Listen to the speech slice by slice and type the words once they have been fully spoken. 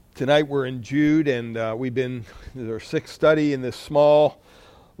Tonight we're in Jude, and this is our sixth study in this small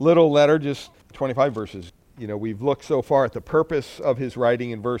little letter, just 25 verses. We've looked so far at the purpose of his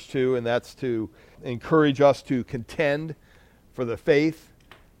writing in verse 2, and that's to encourage us to contend for the faith,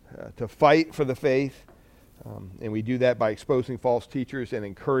 to fight for the faith. And we do that by exposing false teachers and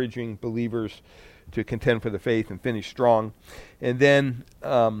encouraging believers to contend for the faith and finish strong. And then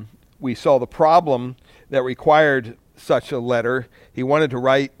we saw the problem that required such a letter. He wanted to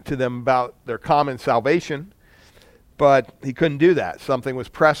write to them about their common salvation, but he couldn't do that. Something was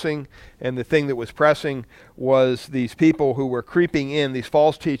pressing, and the thing that was pressing was these people who were creeping in, these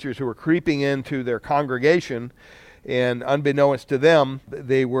false teachers who were creeping into their congregation, and unbeknownst to them,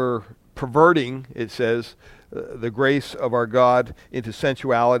 they were perverting, it says, the grace of our God into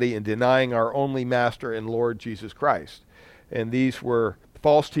sensuality and denying our only Master and Lord Jesus Christ. And these were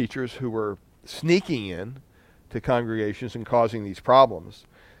false teachers who were sneaking in to congregations and causing these problems.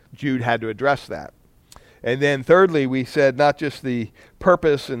 Jude had to address that. And then thirdly, we said not just the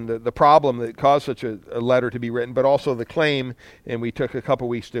purpose and the problem that caused such a letter to be written, but also the claim, and we took a couple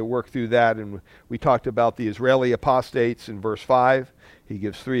weeks to work through that, and we talked about the Israeli apostates in verse 5. He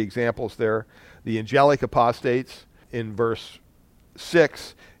gives three examples there. The angelic apostates in verse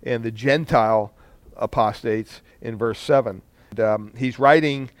 6, and the Gentile apostates in verse 7. And, he's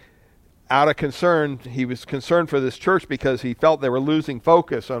writing out of concern. He was concerned for this church because he felt they were losing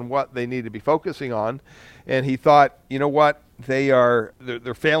focus on what they needed to be focusing on. And he thought, you know what, they're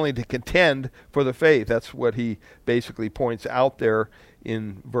failing to contend for the faith. That's what he basically points out there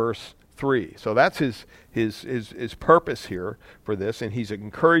in verse 3. So that's his purpose here for this. And he's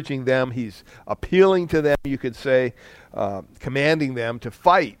encouraging them. He's appealing to them, you could say, commanding them to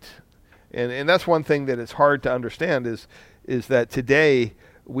fight. And that's one thing that is hard to understand is that today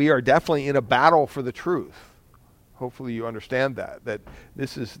we are definitely in a battle for the truth. Hopefully you understand that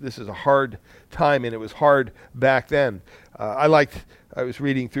this is a hard time, and it was hard back then. I was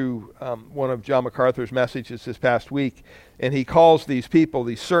reading through one of John MacArthur's messages this past week, and he calls these people,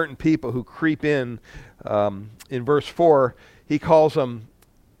 these certain people who creep in verse 4, he calls them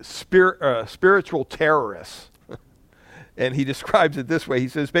spiritual terrorists. And he describes it this way. He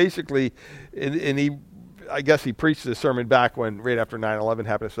says basically, I guess he preached this sermon back right after 9/11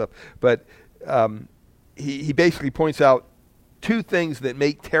 happened and stuff. But he basically points out two things that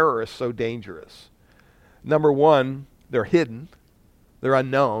make terrorists so dangerous. Number one, they're hidden, they're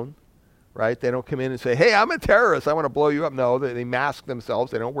unknown, right? They don't come in and say, "Hey, I'm a terrorist. I want to blow you up." No, they mask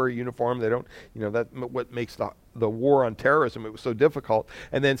themselves. They don't wear a uniform. They don't. That's what makes the war on terrorism. It was so difficult.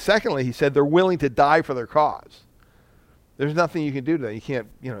 And then secondly, he said they're willing to die for their cause. There's nothing you can do to them. You can't,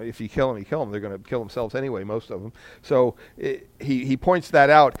 if you kill them, you kill them. They're going to kill themselves anyway, most of them. So he points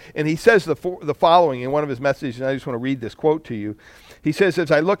that out. And he says the following in one of his messages, and I just want to read this quote to you. He says, "As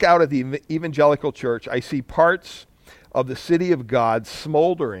I look out at the evangelical church, I see parts of the city of God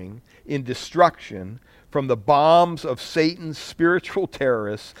smoldering in destruction from the bombs of Satan's spiritual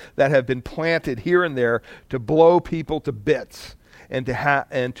terrorists that have been planted here and there to blow people to bits. And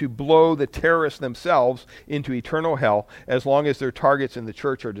to blow the terrorists themselves into eternal hell as long as their targets in the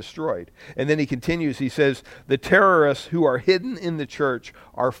church are destroyed." And then he continues, he says, "The terrorists who are hidden in the church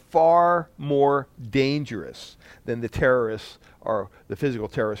are far more dangerous than the terrorists are the physical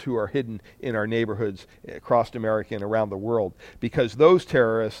terrorists who are hidden in our neighborhoods across America and around the world. Because those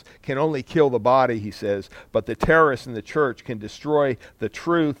terrorists can only kill the body," he says, "but the terrorists in the church can destroy the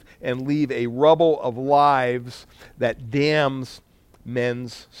truth and leave a rubble of lives that damns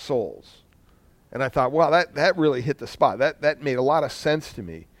men's souls." And I thought, wow, that really hit the spot. That made a lot of sense to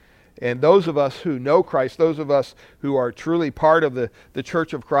me. And those of us who know Christ, those of us who are truly part of the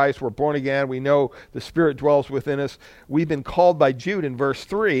Church of Christ, we're born again, we know the Spirit dwells within us. We've been called by Jude in verse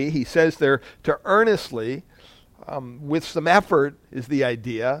 3. He says there to earnestly, with some effort is the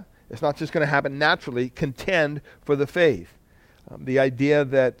idea. It's not just going to happen naturally, contend for the faith. The idea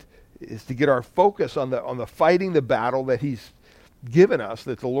that is to get our focus on the fighting the battle that he's given us,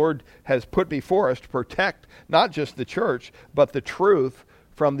 that the Lord has put before us to protect not just the church, but the truth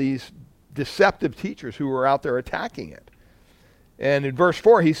from these deceptive teachers who are out there attacking it. And in verse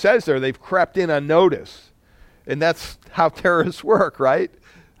 4, he says there, they've crept in unnoticed. And that's how terrorists work, right?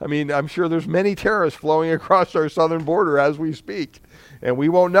 I mean, I'm sure there's many terrorists flowing across our southern border as we speak. And we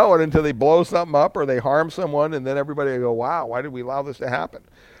won't know it until they blow something up or they harm someone, and then everybody will go, wow, why did we allow this to happen?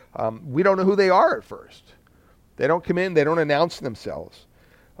 We don't know who they are at first. They don't come in, they don't announce themselves.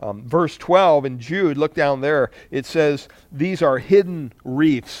 Verse 12 in Jude, look down there, it says, "These are hidden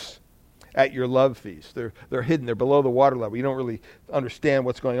reefs at your love feast." They're hidden, they're below the water level. You don't really understand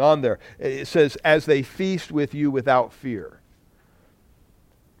what's going on there. It says, "As they feast with you without fear."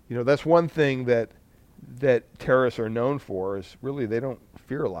 That's one thing that terrorists are known for, is really they don't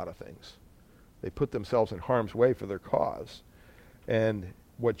fear a lot of things. They put themselves in harm's way for their cause. And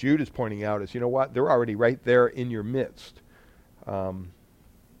what Jude is pointing out is, they're already right there in your midst.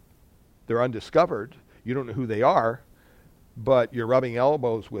 They're undiscovered. You don't know who they are, but you're rubbing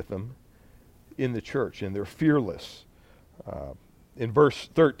elbows with them in the church, and they're fearless. In verse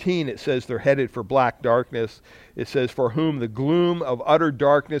 13, it says they're headed for black darkness. It says, for whom the gloom of utter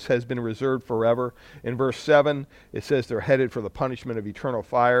darkness has been reserved forever. In verse 7, it says they're headed for the punishment of eternal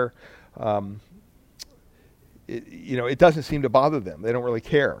fire. It doesn't seem to bother them. They don't really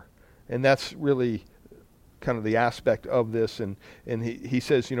care. And that's really kind of the aspect of this. And he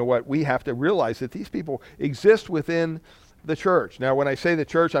says, we have to realize that these people exist within the church. Now, when I say the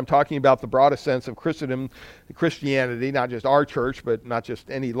church, I'm talking about the broadest sense of Christianity, not just our church, but not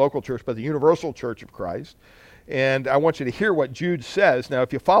just any local church, but the universal church of Christ. And I want you to hear what Jude says. Now,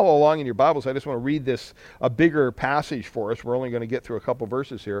 if you follow along in your Bibles, I just want to read a bigger passage for us. We're only going to get through a couple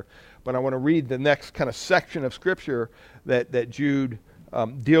verses here, but I want to read the next kind of section of Scripture that Jude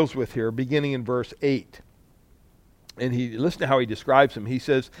deals with here, beginning in verse 8. And listen to how he describes them. He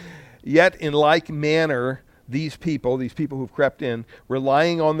says, yet in like manner, these people who've crept in,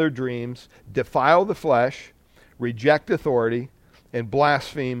 relying on their dreams, defile the flesh, reject authority, and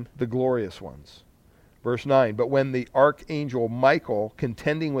blaspheme the glorious ones. Verse 9, but when the archangel Michael,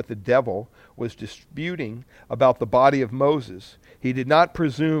 contending with the devil, was disputing about the body of Moses, he did not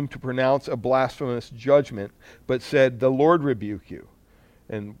presume to pronounce a blasphemous judgment, but said, the Lord rebuke you.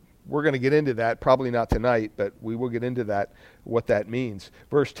 And we're going to get into that, probably not tonight, but we will get into that, what that means.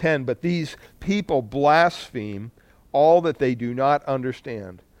 Verse 10, but these people blaspheme all that they do not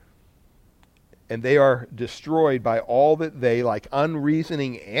understand, and they are destroyed by all that they, like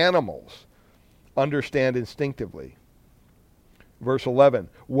unreasoning animals, understand instinctively. Verse 11,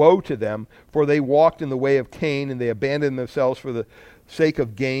 woe to them, for they walked in the way of Cain, and they abandoned themselves for the sake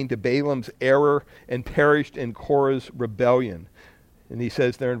of gain to Balaam's error, and perished in Korah's rebellion. And he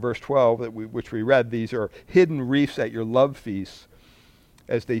says there in verse 12, which we read, these are hidden reefs at your love feasts,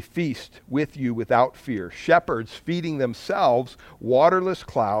 as they feast with you without fear. Shepherds feeding themselves, waterless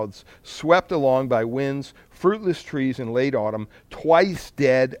clouds, swept along by winds, fruitless trees in late autumn, twice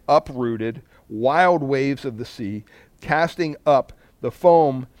dead, uprooted, wild waves of the sea, casting up the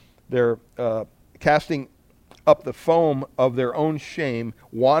foam of their own shame,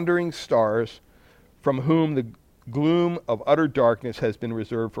 wandering stars, from whom the gloom of utter darkness has been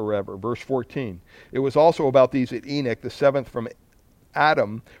reserved forever. Verse 14, it was also about these that Enoch, the seventh from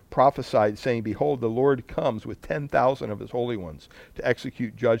Adam, prophesied, saying, behold, the Lord comes with 10,000 of his holy ones to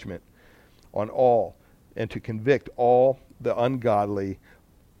execute judgment on all, and to convict all the ungodly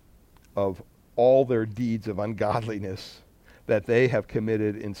of all their deeds of ungodliness that they have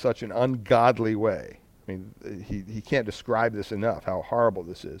committed in such an ungodly way. I mean, he can't describe this enough, how horrible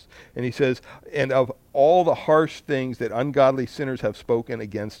this is. And he says, and of all the harsh things that ungodly sinners have spoken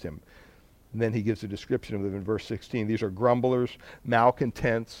against him. And then he gives a description of them in verse 16. These are grumblers,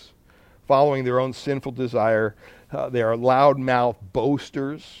 malcontents, following their own sinful desire. They are loud-mouthed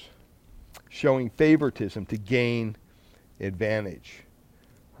boasters, showing favoritism to gain advantage.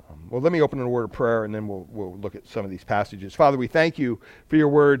 Well, let me open in a word of prayer, and then we'll look at some of these passages. Father, we thank you for your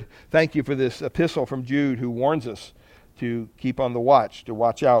word. Thank you for this epistle from Jude, who warns us to keep on the watch, to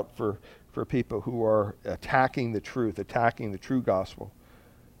watch out for people who are attacking the truth, attacking the true gospel,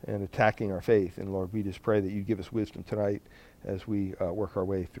 and attacking our faith. And Lord, we just pray that you give us wisdom tonight as we work our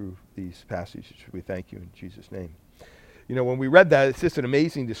way through these passages. We thank you in Jesus' name. When we read that, it's just an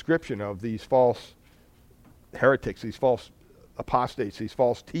amazing description of these false heretics, these false apostates, these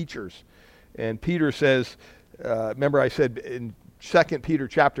false teachers. And Peter says, remember I said in 2 Peter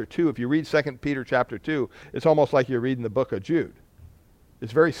chapter 2, if you read 2 Peter chapter 2, it's almost like you're reading the book of Jude.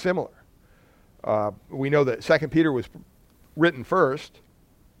 It's very similar. We know that 2 Peter was written first,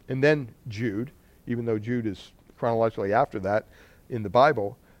 and then Jude, even though Jude is chronologically after that in the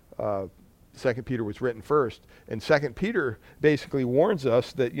Bible. 2 Peter was written first. And 2 Peter basically warns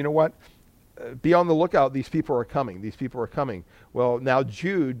us that, be on the lookout, these people are coming. These people are coming. Well, now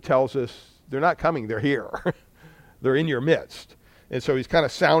Jude tells us they're not coming, they're here. They're in your midst. And so he's kind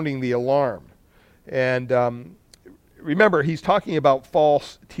of sounding the alarm. And remember, he's talking about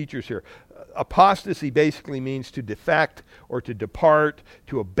false teachers here. Apostasy basically means to defect or to depart,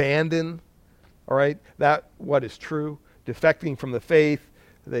 to abandon. All right? That what is true. Defecting from the faith.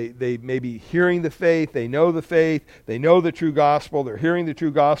 They may be hearing the faith, they know the true gospel, they're hearing the true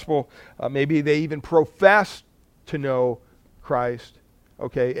gospel, maybe they even profess to know Christ,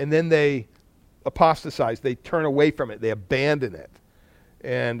 okay, and then they apostatize, they turn away from it, they abandon it.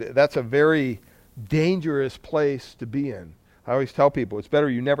 And that's a very dangerous place to be in. I always tell people it's better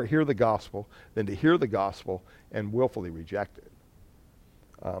you never hear the gospel than to hear the gospel and willfully reject it.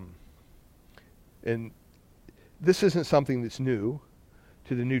 And this isn't something that's new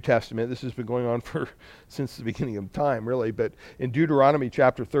to the New Testament. This has been going on since the beginning of time, really. But in Deuteronomy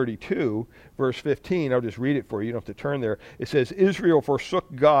chapter 32, verse 15, I'll just read it for you. You don't have to turn there. It says, Israel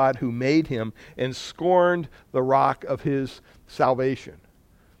forsook God who made him and scorned the rock of his salvation.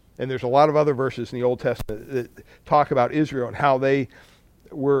 And there's a lot of other verses in the Old Testament that talk about Israel and how they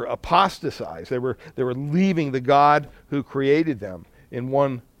were apostatized. They were leaving the God who created them in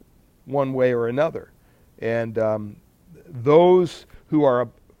one way or another. And those who are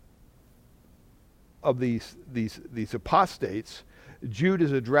of these apostates, Jude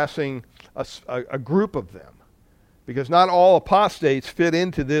is addressing a group of them, because not all apostates fit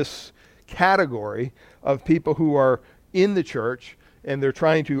into this category of people who are in the church and they're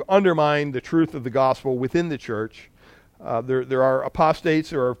trying to undermine the truth of the gospel within the church. There are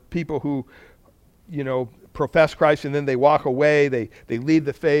apostates. There are people who, profess Christ and then they walk away. They leave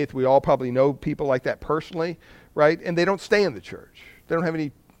the faith. We all probably know people like that personally, right? And they don't stay in the church. They don't have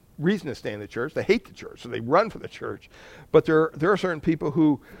any reason to stay in the church. They hate the church, so they run from the church. But there are certain people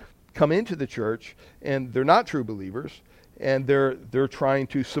who come into the church and they're not true believers, and they're trying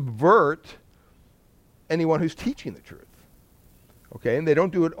to subvert anyone who's teaching the truth. Okay, and they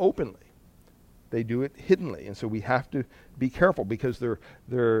don't do it openly. They do it hiddenly, and so we have to be careful, because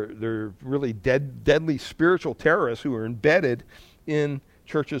they're really deadly spiritual terrorists who are embedded in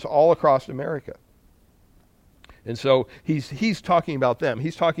churches all across America. And so he's talking about them.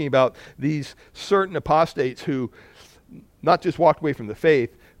 He's talking about these certain apostates who not just walked away from the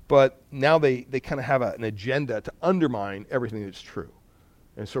faith, but now they kind of have an agenda to undermine everything that's true.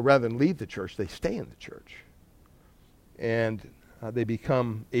 And so rather than leave the church, they stay in the church. And they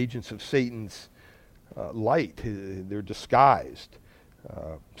become agents of Satan's light. They're disguised.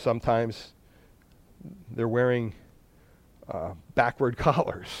 Sometimes they're wearing backward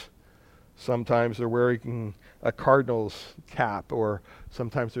collars. Sometimes they're wearing a cardinal's cap, or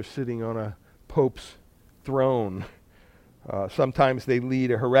sometimes they're sitting on a pope's throne. Sometimes they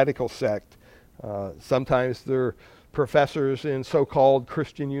lead a heretical sect. Sometimes they're professors in so-called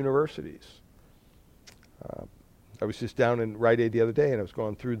Christian universities. I was just down in Rite Aid the other day, and I was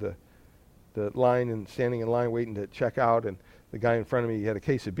going through the line and standing in line waiting to check out, and the guy in front of me had a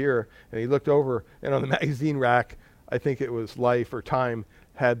case of beer, and he looked over, and on the magazine rack, I think it was Life or Time,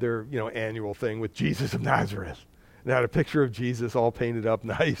 had their annual thing with Jesus of Nazareth. And it had a picture of Jesus all painted up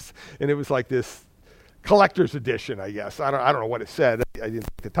nice, and it was like this collector's edition, I guess. I don't know what it said. I didn't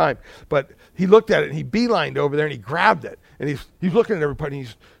take the time. But he looked at it, and he beelined over there, and he grabbed it. And he's looking at everybody, and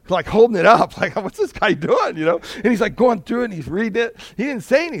he's like holding it up, like, what's this guy doing, And he's like going through it, and he's reading it. He didn't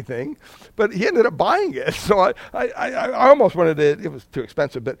say anything, but he ended up buying it. So I almost wanted to, it was too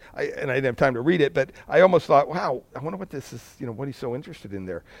expensive, and I didn't have time to read it, but I almost thought, wow, I wonder what this is, what he's so interested in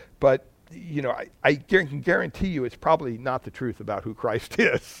there. But, I can guarantee you it's probably not the truth about who Christ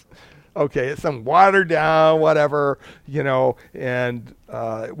is. Okay, it's some watered down, whatever, and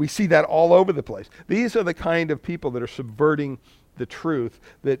we see that all over the place. These are the kind of people that are subverting the truth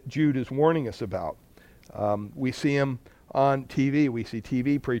that Jude is warning us about. We see them on TV. We see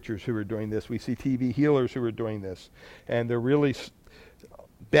TV preachers who are doing this. We see TV healers who are doing this. And they're really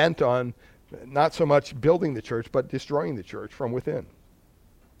bent on not so much building the church, but destroying the church from within.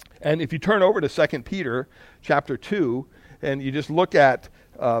 And if you turn over to 2 Peter chapter 2, and you just look at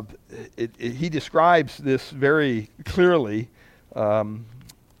he describes this very clearly. 2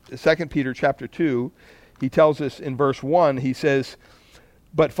 Peter chapter 2, he tells us in verse 1, he says,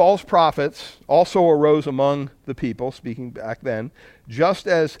 "But false prophets also arose among the people," speaking back then, "just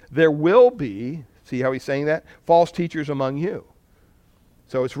as there will be," see how he's saying that, "false teachers among you."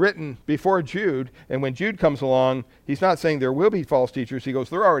 So it's written before Jude, and when Jude comes along, he's not saying there will be false teachers. He goes,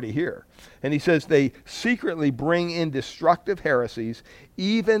 they're already here. And he says they secretly bring in destructive heresies,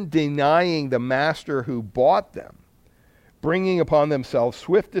 even denying the master who bought them, bringing upon themselves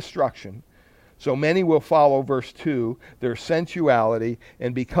swift destruction. So many will follow, verse 2, their sensuality,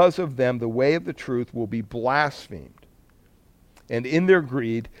 and because of them the way of the truth will be blasphemed. And in their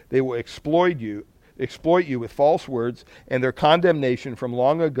greed they will exploit you with false words, and their condemnation from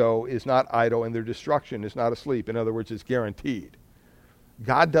long ago is not idle, and their destruction is not asleep. In other words, it's guaranteed.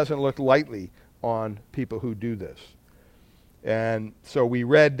 God doesn't look lightly on people who do this. And so we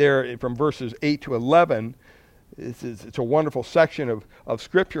read there from verses 8 to 11, it's a wonderful section of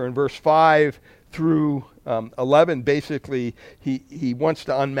Scripture. In verse 5 through 11, basically, he wants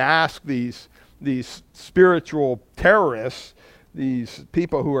to unmask these spiritual terrorists these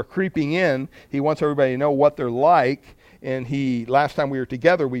people who are creeping in. He wants everybody to know what they're like. And last time we were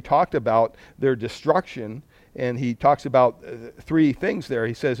together, we talked about their destruction. And he talks about three things there.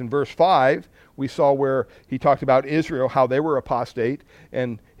 He says in verse 5, we saw where he talked about Israel, how they were apostate,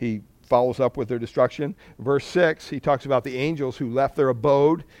 and he follows up with their destruction. Verse 6, he talks about the angels who left their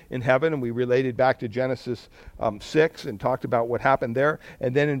abode in heaven, and we related back to Genesis 6 and talked about what happened there.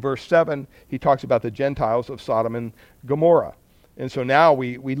 And then in verse 7, he talks about the Gentiles of Sodom and Gomorrah. And so now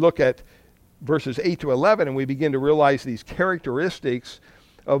we look at verses 8 to 11, and we begin to realize these characteristics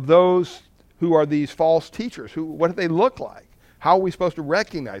of those who are these false teachers. What do they look like? How are we supposed to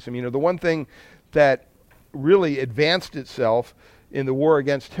recognize them? The one thing that really advanced itself in the war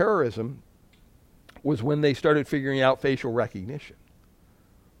against terrorism was when they started figuring out facial recognition.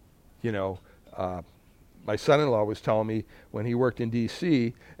 My son-in-law was telling me when he worked in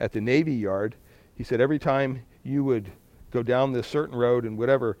D.C. at the Navy Yard, he said every time you would go down this certain road and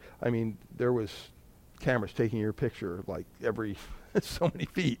whatever, there was cameras taking your picture like every so many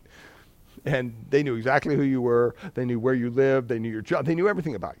feet. And they knew exactly who you were. They knew where you lived. They knew your job. They knew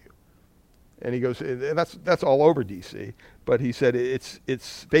everything about you. And he goes, and that's all over D.C. But he said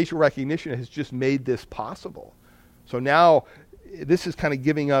it's facial recognition has just made this possible. So now this is kind of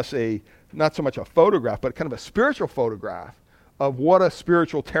giving us not so much a photograph, but kind of a spiritual photograph of what a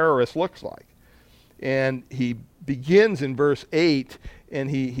spiritual terrorist looks like. And he begins in verse 8,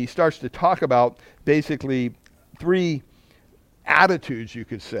 and he starts to talk about basically three attitudes, you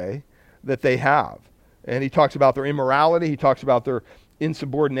could say, that they have. And he talks about their immorality, he talks about their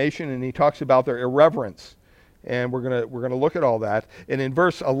insubordination, and he talks about their irreverence. And we're gonna look at all that. And in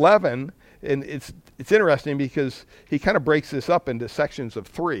verse 11, and it's interesting because he kind of breaks this up into sections of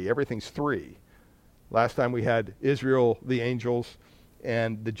three. Everything's three. Last time we had Israel, the angels,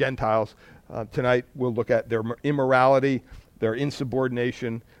 and the Gentiles. Tonight we'll look at their immorality, their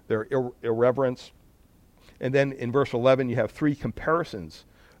insubordination, their irreverence. And then in verse 11 you have three comparisons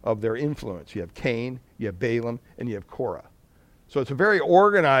of their influence. You have Cain, you have Balaam, and you have Korah. So it's a very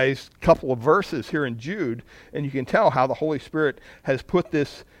organized couple of verses here in Jude, and you can tell how the Holy Spirit has put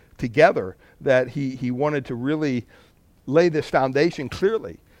this together, that he wanted to really lay this foundation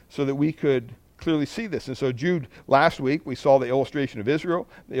clearly so that we could clearly see this. And so Jude, last week, we saw the illustration of Israel,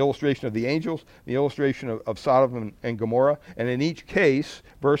 the illustration of the angels, the illustration of Sodom and Gomorrah. And in each case,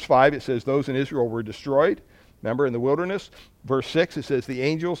 verse 5, it says those in Israel were destroyed. Remember, in the wilderness. Verse 6, it says the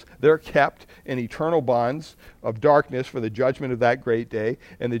angels, they're kept in eternal bonds of darkness for the judgment of that great day.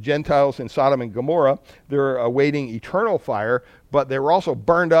 And the Gentiles in Sodom and Gomorrah, they're awaiting eternal fire, but they were also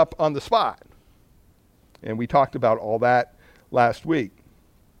burned up on the spot. And we talked about all that last week.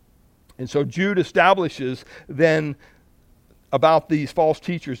 And so Jude establishes then about these false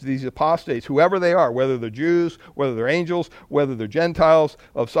teachers, these apostates, whoever they are, whether they're Jews, whether they're angels, whether they're Gentiles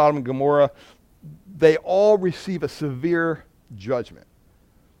of Sodom and Gomorrah, they all receive a severe judgment.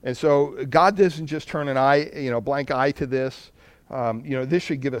 And so God doesn't just turn an eye, blank eye to this. This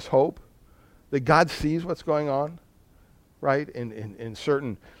should give us hope that God sees what's going on, right? In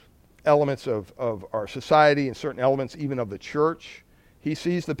certain elements of our society, in certain elements even of the church. He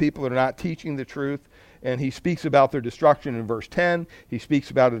sees the people that are not teaching the truth, and he speaks about their destruction in verse 10. He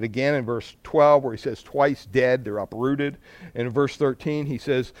speaks about it again in verse 12, where he says twice dead, they're uprooted. And in verse 13, he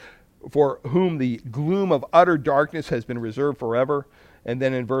says, for whom the gloom of utter darkness has been reserved forever. And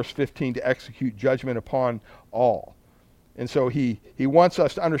then in verse 15, to execute judgment upon all. And so he wants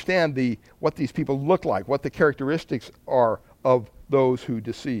us to understand what these people look like, what the characteristics are of those who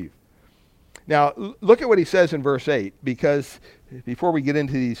deceive. Now, look at what he says in verse 8, because before we get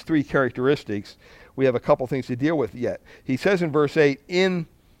into these three characteristics, we have a couple things to deal with yet. He says in verse 8,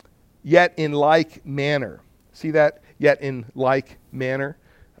 yet in like manner. See that? Yet in like manner.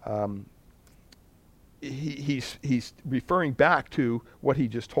 He's referring back to what he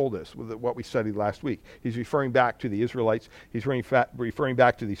just told us, what we studied last week. He's referring back to the Israelites. He's referring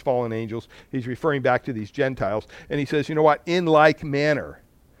back to these fallen angels. He's referring back to these Gentiles. And he says, you know what? In like manner.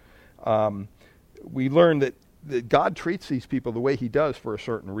 We learn that God treats these people the way he does for a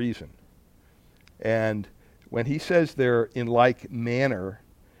certain reason. And when he says they're in like manner,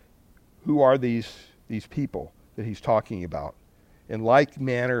 who are these people that he's talking about? In like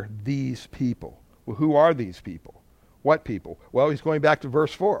manner, these people. Well, who are these people? What people? Well, he's going back to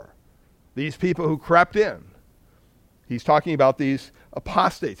verse 4. These people who crept in. He's talking about these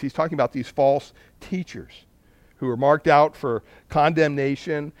apostates. He's talking about these false teachers who are marked out for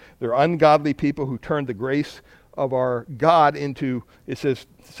condemnation. They're ungodly people who turned the grace of our God into, it says,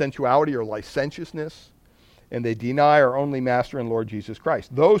 sensuality or licentiousness. And they deny our only Master and Lord Jesus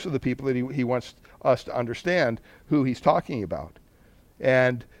Christ. Those are the people that he wants us to understand who he's talking about.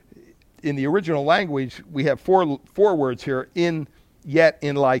 And in the original language, we have four words here, in, yet,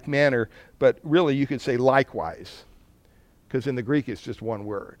 in like manner, but really you could say likewise, because in the Greek it's just one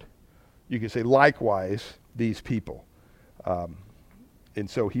word. You could say likewise these people. And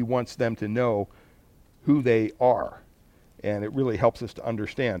so he wants them to know who they are. And it really helps us to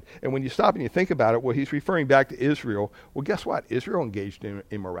understand. And when you stop and you think about it, well, he's referring back to Israel. Well, guess what? Israel engaged in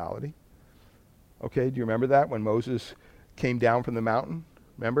immorality. Okay, do you remember that when Moses came down from the mountain?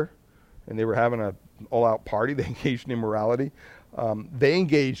 Remember? And they were having an all-out party. They engaged in immorality. They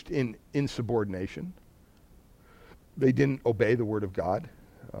engaged in insubordination. They didn't obey the word of God.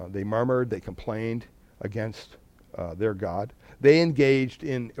 They murmured. They complained against their God. They engaged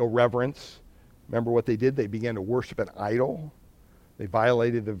in irreverence. Remember what they did? They began to worship an idol. They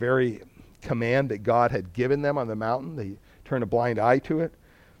violated the very command that God had given them on the mountain. They turned a blind eye to it.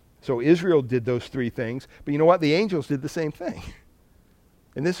 So Israel did those three things. But you know what? The angels did the same thing.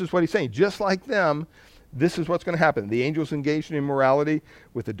 And this is what he's saying. Just like them, this is what's going to happen. The angels engaged in immorality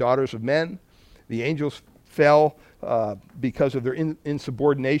with the daughters of men. The angels fell because of their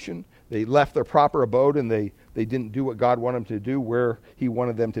insubordination. They left their proper abode, and they didn't do what God wanted them to do, where he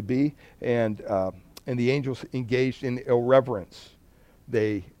wanted them to be. And the angels engaged in irreverence.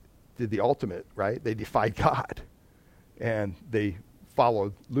 They did the ultimate, right? They defied God, and they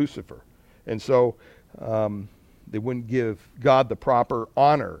followed Lucifer. And so they wouldn't give God the proper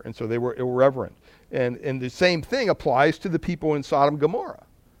honor, and so they were irreverent. And the same thing applies to the people in Sodom and Gomorrah.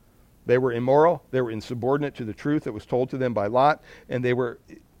 They were immoral. They were insubordinate to the truth that was told to them by Lot, and they were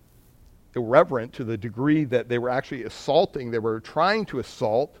irreverent to the degree that they were actually assaulting. They were trying to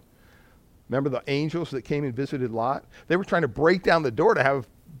assault. Remember the angels that came and visited Lot? They were trying to break down the door to have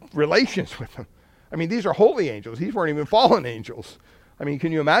relations with him. I mean, these are holy angels. These weren't even fallen angels. I mean,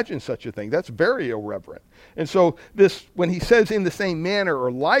 can you imagine such a thing? That's very irreverent. And so this, when he says in the same manner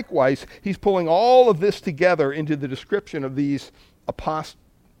or likewise, he's pulling all of this together into the description of these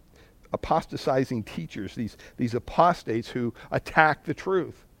apostatizing teachers, these apostates who attack the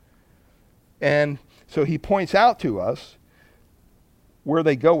truth. And so he points out to us where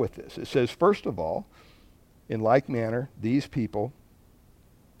they go with this. It says, first of all, in like manner, these people,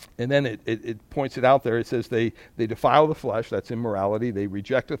 and then it points it out there. It says they defile the flesh, that's immorality. They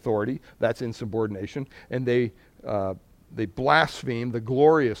reject authority, that's insubordination. And they blaspheme the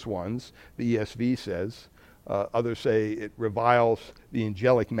glorious ones, the ESV says. Others say it reviles the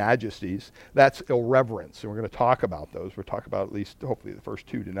angelic majesties. That's irreverence, and we're going to talk about those. We'll talk about at least, hopefully, the first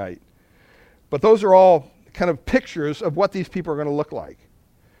two tonight. But those are all kind of pictures of what these people are going to look like.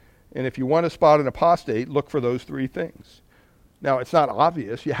 And if you want to spot an apostate, look for those three things. Now, it's not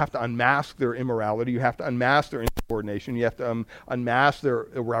obvious. You have to unmask their immorality. You have to unmask their insubordination. You have to unmask their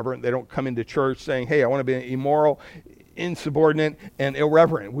irreverent. They don't come into church saying, hey, I want to be immoral, insubordinate, and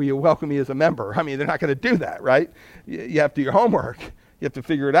irreverent. Will you welcome me as a member? I mean, they're not going to do that, right? You have to do your homework. You have to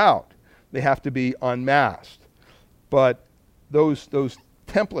figure it out. They have to be unmasked. But those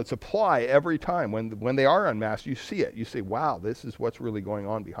templates apply every time. When they are unmasked, you see it. You say, wow, this is what's really going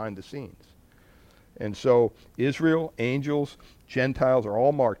on behind the scenes. And so Israel, angels, Gentiles are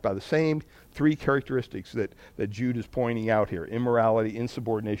all marked by the same three characteristics that Jude is pointing out here: immorality,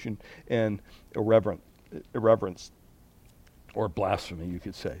 insubordination, and irreverence, or blasphemy, you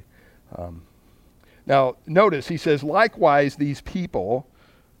could say. Now, notice he says, likewise, these people,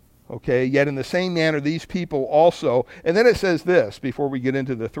 okay, yet in the same manner, these people also, and then it says this, before we get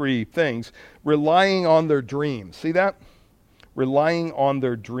into the three things, relying on their dreams. See that? Relying on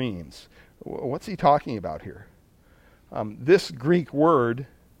their dreams. What's he talking about here? This Greek word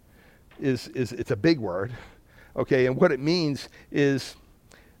it's a big word, okay, and what it means is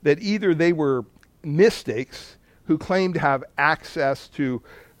that either they were mystics who claimed to have access to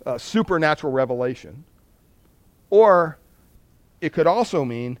supernatural revelation, or it could also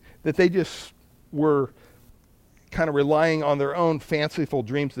mean that they just were kind of relying on their own fanciful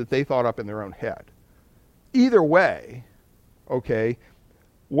dreams that they thought up in their own head. Either way, okay,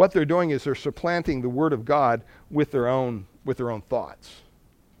 what they're doing is they're supplanting the Word of God with their own thoughts.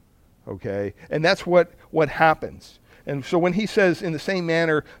 Okay? And that's what happens. And so when he says, in the same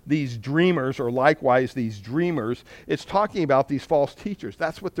manner, these dreamers, or likewise these dreamers, it's talking about these false teachers.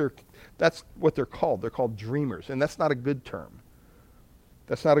 That's what they're called. They're called dreamers. And that's not a good term.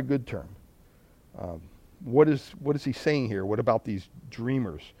 That's not a good term. What is he saying here? What about these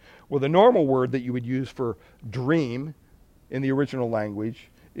dreamers? Well, the normal word that you would use for dream in the original language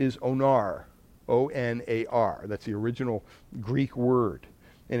is onar, O-N-A-R. That's the original Greek word.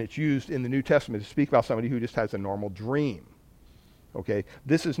 And it's used in the New Testament to speak about somebody who just has a normal dream. Okay?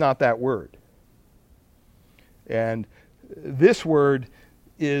 This is not that word. And This word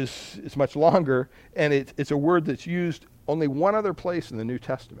is much longer, and it's a word that's used only one other place in the New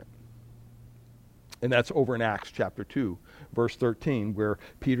Testament. And that's over in Acts chapter 2, verse 13, where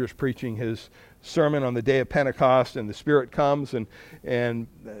Peter's preaching his sermon on the day of Pentecost, and the Spirit comes, and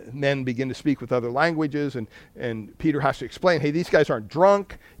men begin to speak with other languages, and Peter has to explain, hey, these guys aren't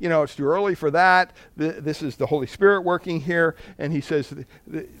drunk, it's too early for that. This is the Holy Spirit working here. And he says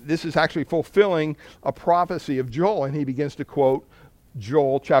this is actually fulfilling a prophecy of Joel, and he begins to quote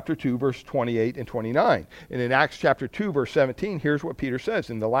Joel chapter 2, verse 28 and 29. And in Acts chapter 2, verse 17, here's what Peter says.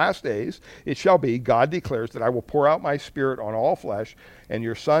 In the last days, it shall be, God declares, that I will pour out my Spirit on all flesh, and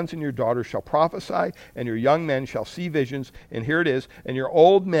your sons and your daughters shall prophesy, and your young men shall see visions. And here it is, and your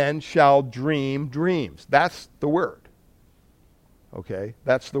old men shall dream dreams. That's the word. Okay?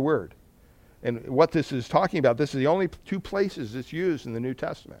 That's the word. And what this is talking about, this is the only two places it's used in the New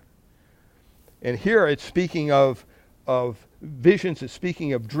Testament. And here it's speaking of visions, it's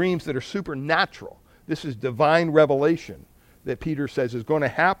speaking of dreams that are supernatural. This is divine revelation that Peter says is going to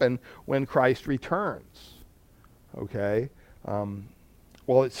happen when Christ returns. Okay?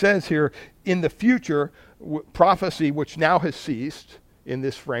 Well, it says here, in the future, prophecy which now has ceased in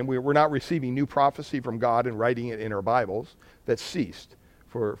this frame. We're not receiving new prophecy from God and writing it in our Bibles. That's ceased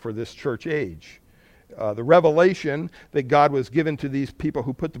for this church age. The revelation that God was given to these people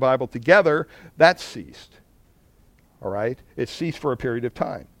who put the Bible together, that ceased. All right? It ceased for a period of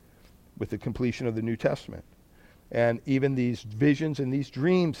time with the completion of the New Testament. And even these visions and these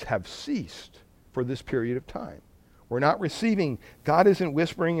dreams have ceased for this period of time. We're not receiving, God isn't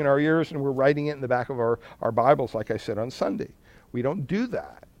whispering in our ears and we're writing it in the back of our Bibles, like I said on Sunday. We don't do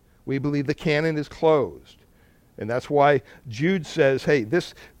that. We believe the canon is closed. And that's why Jude says, hey,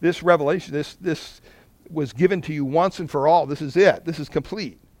 this revelation, this was given to you once and for all. This is it. This is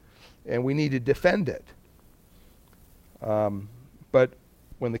complete. And we need to defend it. But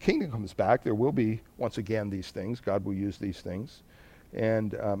when the kingdom comes back, there will be, once again, these things. God will use these things.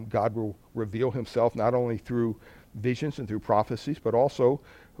 And God will reveal himself not only through visions and through prophecies, but also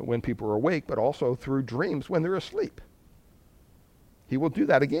when people are awake, but also through dreams when they're asleep. He will do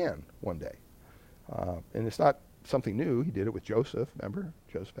that again one day. And it's not something new. He did it with Joseph. Remember?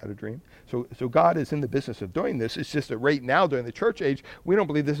 Joseph had a dream. So God is in the business of doing this. It's just that right now during the church age, we don't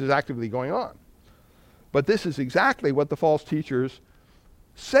believe this is actively going on. But this is exactly what the false teachers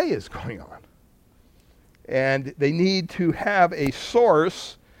say is going on. And they need to have a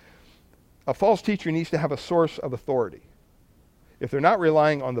source. A false teacher needs to have a source of authority. If they're not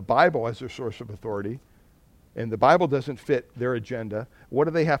relying on the Bible as their source of authority, and the Bible doesn't fit their agenda, what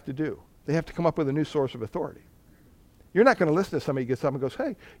do they have to do? They have to come up with a new source of authority. You're not going to listen to somebody who gets up and goes,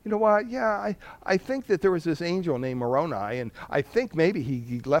 hey, you know what? Yeah, I think that there was this angel named Moroni, and I think maybe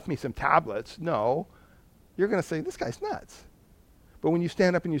he left me some tablets. No. You're going to say, this guy's nuts. But when you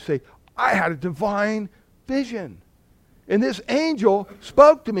stand up and you say, I had a divine vision, and this angel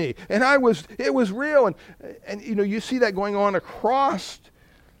spoke to me, and it was real. And you see that going on across,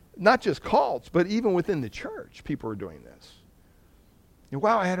 not just cults, but even within the church, people are doing this.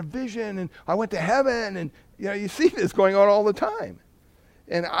 Wow, I had a vision, and I went to heaven, and you see this going on all the time.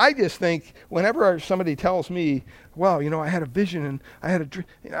 And I just think, whenever somebody tells me, well, I had a vision, and I had a dream,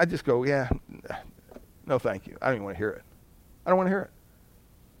 I just go, yeah, no thank you. I don't even want to hear it. I don't want to hear it.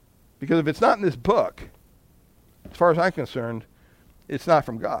 Because if it's not in this book, as far as I'm concerned, it's not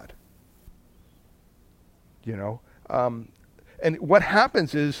from God. And what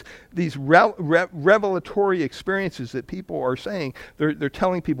happens is these revelatory experiences that people are saying, they're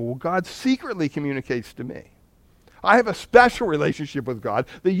telling people, well, God secretly communicates to me. I have a special relationship with God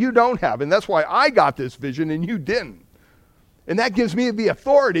that you don't have, and that's why I got this vision and you didn't. And that gives me the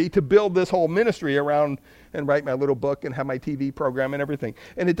authority to build this whole ministry around and write my little book and have my TV program and everything.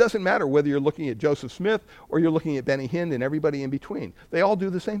 And it doesn't matter whether you're looking at Joseph Smith or you're looking at Benny Hinn and everybody in between. They all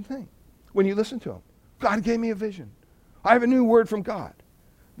do the same thing. When you listen to them, God gave me a vision. I have a new word from God.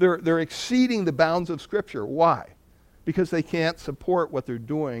 They're exceeding the bounds of Scripture. Why? Because they can't support what they're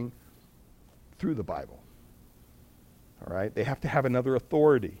doing through the Bible. All right? They have to have another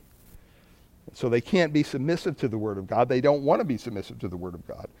authority. So they can't be submissive to the Word of God. They don't want to be submissive to the Word of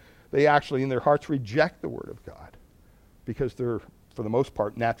God. They actually, in their hearts, reject the Word of God because they're, for the most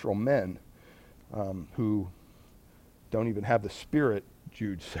part, natural men who don't even have the Spirit,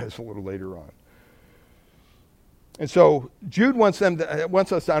 Jude says a little later on. And so Jude wants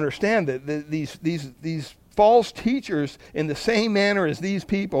us to understand that these false teachers, in the same manner as these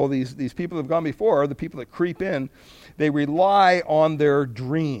people that have gone before, the people that creep in, they rely on their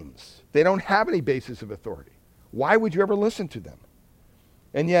dreams. They don't have any basis of authority. Why would you ever listen to them?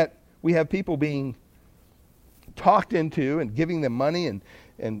 And yet we have people being talked into and giving them money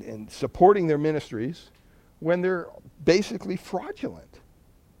and supporting their ministries when they're basically fraudulent.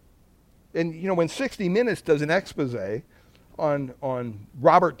 And, when 60 Minutes does an expose on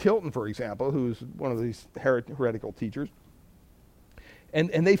Robert Tilton, for example, who's one of these heretical teachers,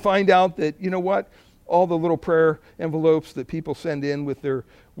 and they find out that, all the little prayer envelopes that people send in with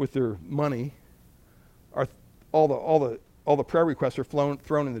their money are all the prayer requests are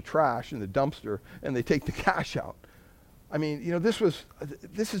thrown in the trash in the dumpster, and they take the cash out. I mean, this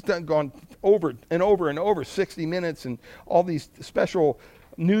has gone over and over and over. 60 Minutes and all these special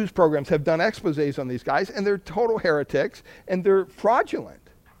news programs have done exposés on these guys, and they're total heretics, and they're fraudulent.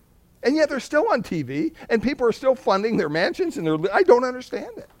 And yet they're still on TV, and people are still funding their mansions, and I don't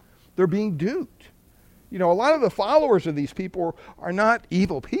understand it. They're being duped. A lot of the followers of these people are not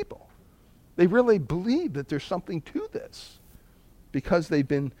evil people. They really believe that there's something to this because they've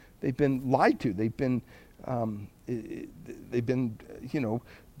been lied to. They've been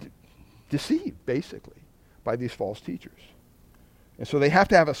deceived, basically, by these false teachers. And so they have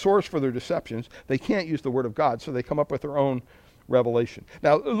to have a source for their deceptions. They can't use the Word of God, so they come up with their own revelation.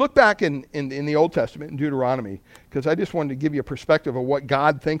 Now, look back in the Old Testament, in Deuteronomy, because I just wanted to give you a perspective of what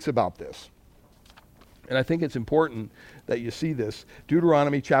God thinks about this. And I think it's important that you see this.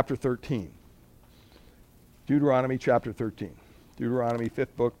 Deuteronomy chapter 13. Deuteronomy chapter 13. Deuteronomy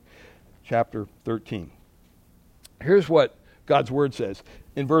 5th book, chapter 13. Here's what God's Word says.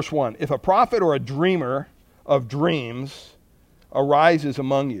 In verse 1, if a prophet or a dreamer of dreams arises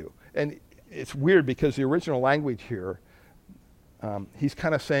among you. And it's weird because the original language here, he's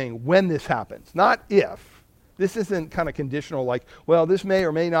kind of saying when this happens, not if. This isn't kind of conditional like, well, this may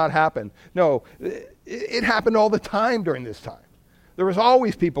or may not happen. No, it happened all the time during this time. There was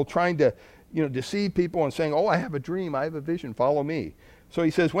always people trying to, deceive people and saying, oh, I have a dream, I have a vision, follow me. So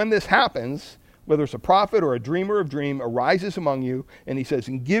he says, when this happens, whether it's a prophet or a dreamer of dream arises among you, and he says,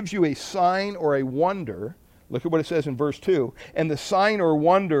 and gives you a sign or a wonder. Look at what it says in verse 2. And the sign or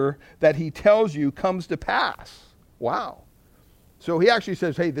wonder that he tells you comes to pass. Wow. So he actually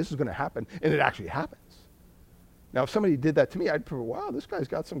says, hey, this is going to happen. And it actually happens. Now, if somebody did that to me, I'd prove, wow, this guy's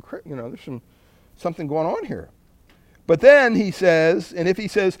got there's something going on here. But then he says, and if he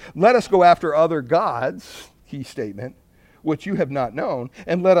says, let us go after other gods, key statement, which you have not known,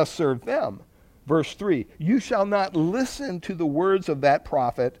 and let us serve them. Verse 3, you shall not listen to the words of that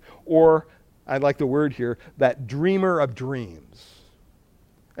prophet, or, I like the word here, that dreamer of dreams.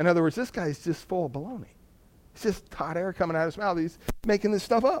 In other words, this guy's just full of baloney. It's just hot air coming out of his mouth. He's making this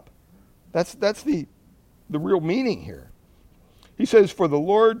stuff up. That's the real meaning here. He says, for the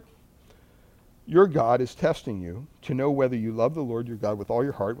Lord your God is testing you to know whether you love the Lord your God with all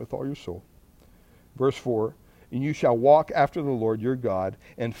your heart, with all your soul. Verse 4, and you shall walk after the Lord your God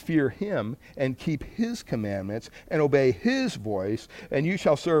and fear him and keep his commandments and obey his voice, and you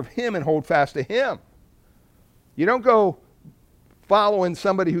shall serve him and hold fast to him. You don't go following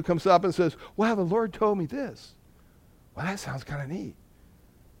somebody who comes up and says, wow, the Lord told me this. Well, that sounds kind of neat.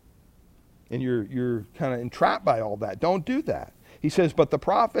 And you're kind of entrapped by all that. Don't do that. He says, but the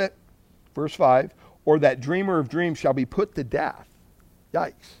prophet, verse 5, or that dreamer of dreams shall be put to death.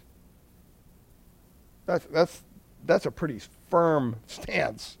 Yikes. That's a pretty firm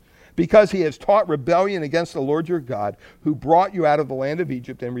stance. Because he has taught rebellion against the Lord your God, who brought you out of the land of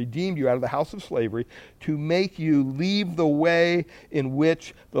Egypt and redeemed you out of the house of slavery, to make you leave the way in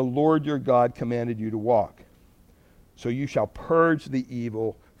which the Lord your God commanded you to walk. So you shall purge the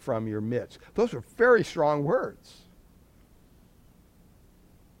evil from your midst. Those are very strong words.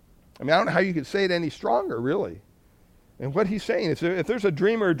 I mean, I don't know how you could say it any stronger, really. And what he's saying is, if there's a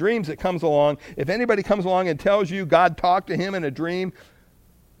dreamer of dreams that comes along, if anybody comes along and tells you God talked to him in a dream,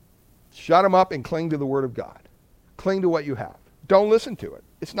 shut him up and cling to the Word of God. Cling to what you have. Don't listen to it.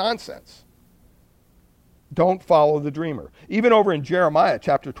 It's nonsense. Don't follow the dreamer. Even over in Jeremiah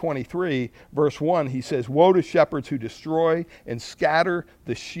chapter 23, verse 1, he says, woe to shepherds who destroy and scatter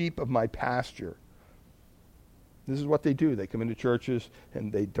the sheep of my pasture. This is what they do. They come into churches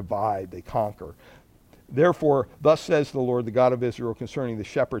and they divide, they conquer. Therefore, thus says the Lord, the God of Israel, concerning the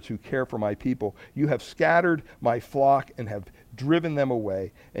shepherds who care for my people, you have scattered my flock and have driven them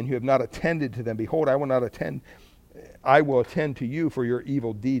away, and you have not attended to them. Behold, I will attend to you for your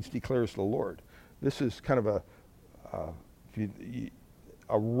evil deeds, declares the Lord. This is kind of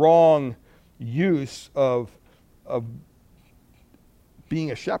a wrong use of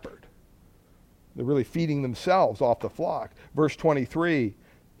being a shepherd. They're really feeding themselves off the flock. Verse 23,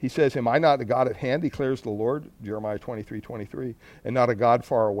 he says, am I not the God at hand, declares the Lord, Jeremiah 23:23, and not a God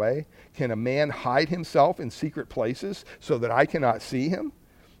far away? Can a man hide himself in secret places so that I cannot see him?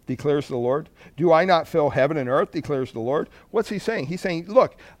 declares the Lord. Do I not fill heaven and earth, declares the Lord? What's he saying? He's saying,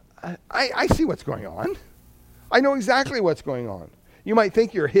 look, I see what's going on. I know exactly what's going on. You might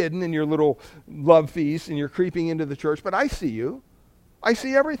think you're hidden in your little love feast and you're creeping into the church, but I see you. I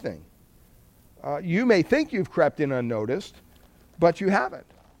see everything. You may think you've crept in unnoticed, but you haven't.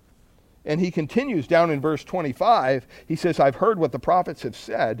 And he continues down in verse 25. He says, I've heard what the prophets have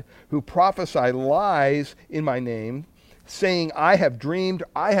said, who prophesy lies in my name, saying, I have dreamed,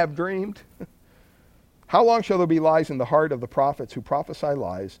 I have dreamed. How long shall there be lies in the heart of the prophets who prophesy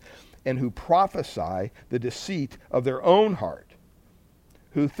lies, and who prophesy the deceit of their own heart,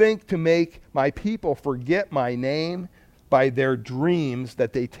 who think to make my people forget my name by their dreams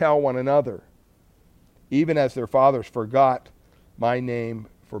that they tell one another, even as their fathers forgot my name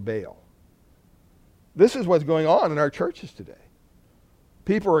for Baal. This is what's going on in our churches today.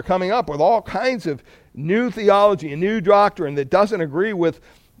 People are coming up with all kinds of new theology and new doctrine that doesn't agree with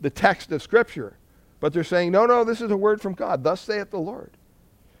the text of Scripture. But they're saying, no, this is a word from God. Thus saith the Lord.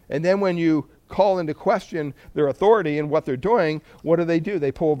 And then when you call into question their authority and what they're doing, what do?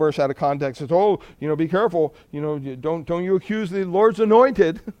 They pull a verse out of context and say, be careful. Don't you accuse the Lord's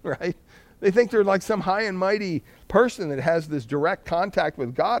anointed, right? They think they're like some high and mighty person that has this direct contact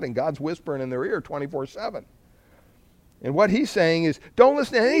with God and God's whispering in their ear 24/7. And what he's saying is, don't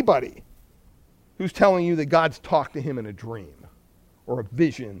listen to anybody who's telling you that God's talked to him in a dream or a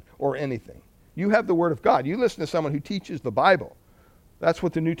vision or anything. You have the Word of God. You listen to someone who teaches the Bible. That's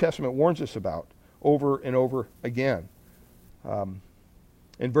what the New Testament warns us about over and over again.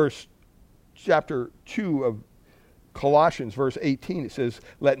 In chapter 2 of Colossians, verse 18, it says,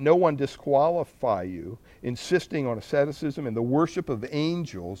 let no one disqualify you, insisting on asceticism and the worship of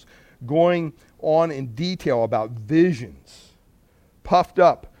angels, going on in detail about visions, puffed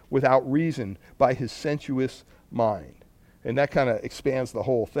up without reason by his sensuous mind. And that kind of expands the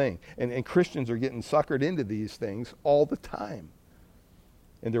whole thing. And Christians are getting suckered into these things all the time.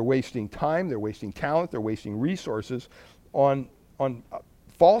 And they're wasting time, they're wasting talent, they're wasting resources on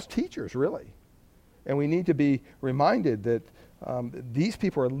false teachers, really. And we need to be reminded that these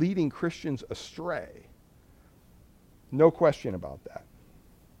people are leading Christians astray. No question about that.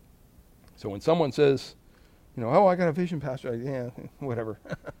 So when someone says, I got a vision, Pastor, yeah, whatever.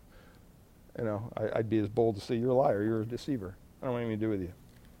 I'd be as bold to say, you're a liar, you're a deceiver. I don't want anything to do with you.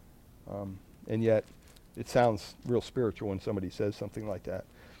 And yet, it sounds real spiritual when somebody says something like that.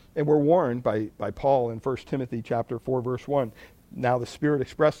 And we're warned by Paul in 1 Timothy chapter 4, verse 1. Now the Spirit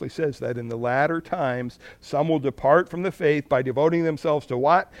expressly says that in the latter times some will depart from the faith by devoting themselves to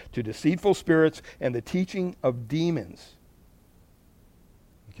what? To deceitful spirits and the teaching of demons.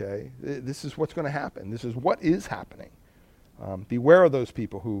 Okay? This is what's going to happen. This is what is happening. Beware of those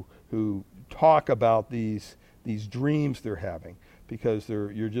people who talk about these dreams they're having, because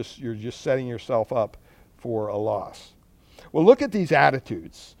you're just setting yourself up for a loss. Well, look at these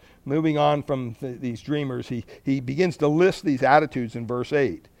attitudes. Moving on from these dreamers, he begins to list these attitudes in verse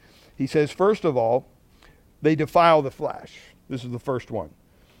 8. He says, first of all, they defile the flesh. This is the first one.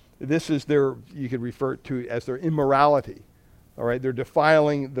 This is you could refer to as their immorality. All right, they're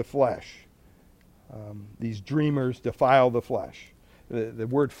defiling the flesh. These dreamers defile the flesh. The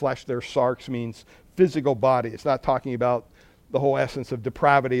word flesh there, sarx, means physical body. It's not talking about the whole essence of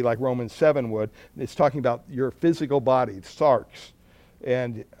depravity like Romans 7 would. It's talking about your physical body, sarx.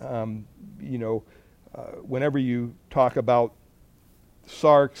 And, whenever you talk about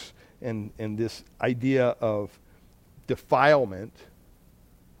sarx and this idea of defilement,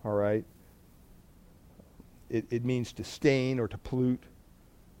 all right, it means to stain or to pollute,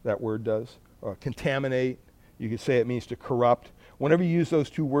 that word does. Contaminate, you could say it means to corrupt. Whenever you use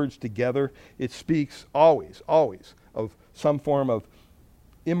those two words together, it speaks always of some form of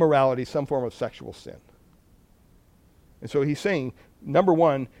immorality, some form of sexual sin. And so he's saying, number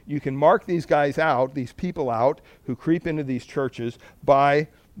one, you can mark these guys out, these people out who creep into these churches by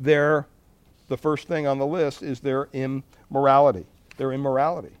the first thing on the list is their immorality. Their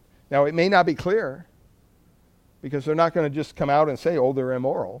immorality. Now, it may not be clear, because they're not going to just come out and say, they're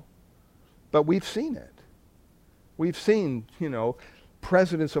immoral. But we've seen it. We've seen,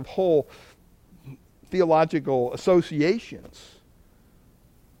 presidents of whole theological associations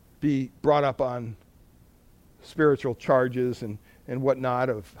be brought up on spiritual charges and whatnot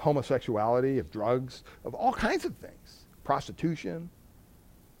of homosexuality, of drugs, of all kinds of things, prostitution.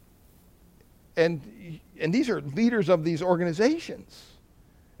 And these are leaders of these organizations.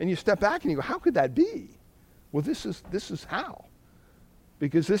 And you step back and you go, how could that be? Well, this is how.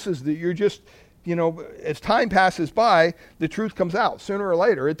 Because you're just, as time passes by, the truth comes out. Sooner or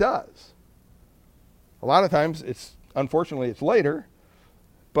later, it does. A lot of times, unfortunately, it's later.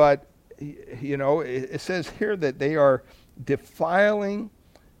 But, it says here that they are defiling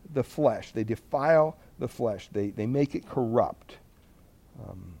the flesh. They defile the flesh. They make it corrupt.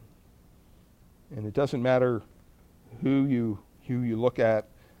 And it doesn't matter who you look at.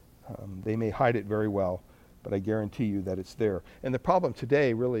 They may hide it very well, but I guarantee you that it's there. And the problem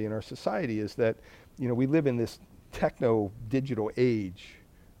today, really, in our society is that, we live in this techno-digital age,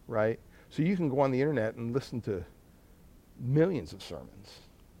 right? So you can go on the internet and listen to millions of sermons,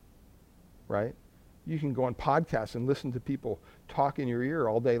 right? You can go on podcasts and listen to people talk in your ear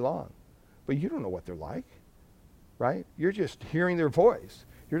all day long, but you don't know what they're like, right? You're just hearing their voice.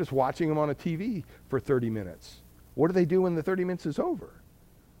 You're just watching them on a TV for 30 minutes. What do they do when the 30 minutes is over,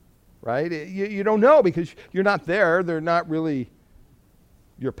 right? You don't know because you're not there. They're not really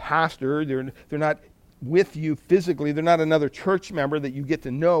your pastor. They're not with you physically. They're not another church member that you get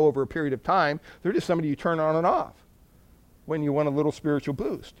to know over a period of time. They're just somebody you turn on and off when you want a little spiritual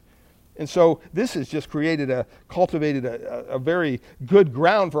boost. And so this has just cultivated a very good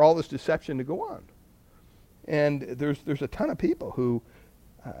ground for all this deception to go on. And there's a ton of people who,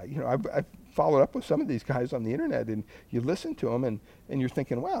 I've followed up with some of these guys on the internet, and you listen to them, and you're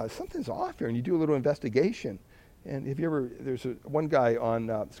thinking, wow, something's off here, and you do a little investigation. And there's one guy on,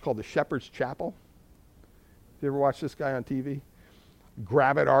 it's called the Shepherd's Chapel. Have you ever watched this guy on TV?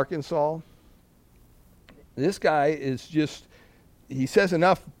 Gravette, Arkansas. This guy is he says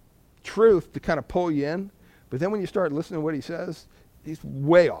enough truth to kind of pull you in, but then when you start listening to what he says, he's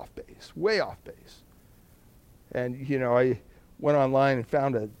way off base. And, I went online and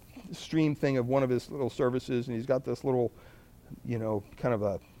found a stream thing of one of his little services, and he's got this little, kind of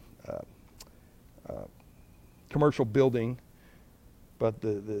a commercial building, but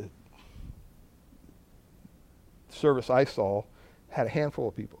the service I saw had a handful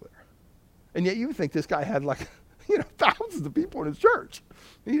of people there. And yet you would think this guy had thousands of people in his church.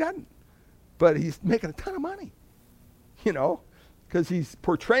 He doesn't. But he's making a ton of money, because he's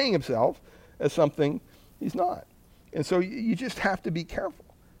portraying himself as something he's not. And so you just have to be careful.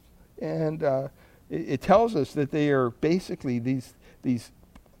 And it tells us that they are basically, these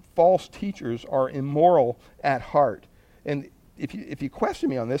false teachers are immoral at heart. And if you question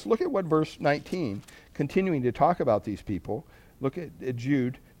me on this, look at what verse 19, continuing to talk about these people, look at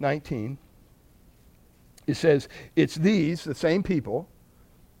Jude 19. It says, it's these, the same people,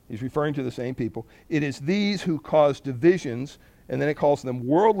 he's referring to the same people, it is these who cause divisions, and then it calls them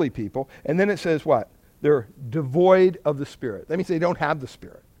worldly people, and then it says what? They're devoid of the Spirit. That means they don't have the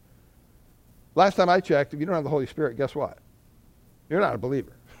Spirit. Last time I checked, if you don't have the Holy Spirit, guess what? You're not a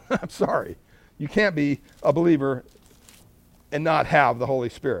believer. I'm sorry. You can't be a believer and not have the Holy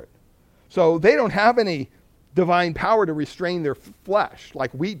Spirit. So they don't have any divine power to restrain their flesh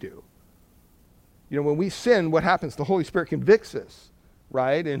like we do. When we sin, what happens? The Holy Spirit convicts us,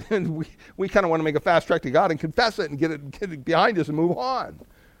 right? And we kind of want to make a fast track to God and confess it and get it behind us and move on.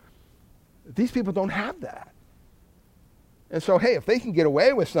 These people don't have that. And so, hey, if they can get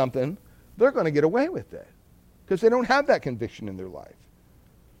away with something, they're going to get away with it because they don't have that conviction in their life.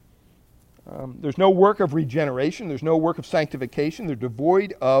 There's no work of regeneration. There's no work of sanctification. They're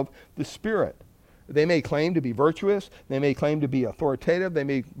devoid of the Spirit. They may claim to be virtuous. They may claim to be authoritative. They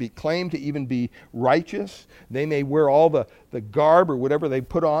may claim to even be righteous. They may wear all the garb or whatever they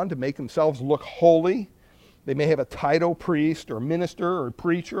put on to make themselves look holy. They may have a title, priest or minister or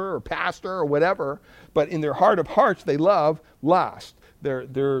preacher or pastor or whatever, but in their heart of hearts, they love lust.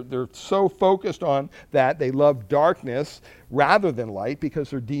 They're so focused on that they love darkness rather than light because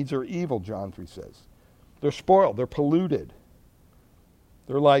their deeds are evil, John 3 says. They're spoiled. They're polluted.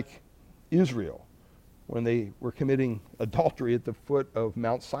 They're like Israel when they were committing adultery at the foot of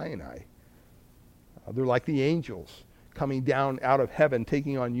Mount Sinai. They're like the angels coming down out of heaven,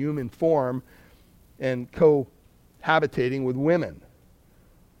 taking on human form and cohabitating with women.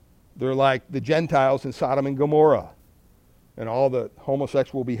 They're like the Gentiles in Sodom and Gomorrah and all the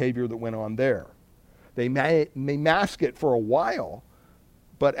homosexual behavior that went on there. They may mask it for a while,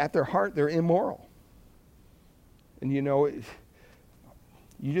 but at their heart, they're immoral. And you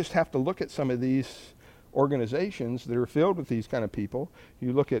just have to look at some of these organizations that are filled with these kind of people.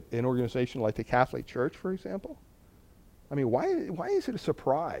 You look at an organization like the Catholic Church, for example. I mean, why is it a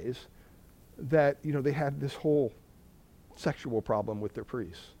surprise that, they have this whole sexual problem with their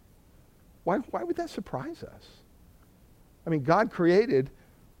priests? Why would that surprise us? I mean, God created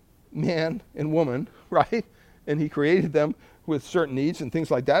man and woman, right? And he created them with certain needs and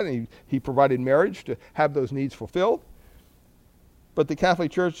things like that, and he provided marriage to have those needs fulfilled. But the Catholic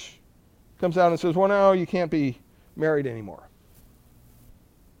Church comes out and says, well, no, you can't be married anymore.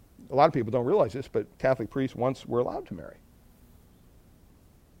 A lot of people don't realize this, but Catholic priests once were allowed to marry.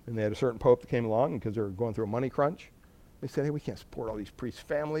 And they had a certain pope that came along, because they were going through a money crunch. They said, hey, we can't support all these priests'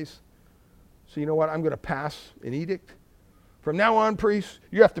 families. So you know what? I'm going to pass an edict. From now on, priests,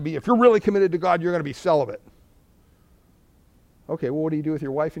 you have to be, if you're really committed to God, you're going to be celibate. Okay, well, what do you do with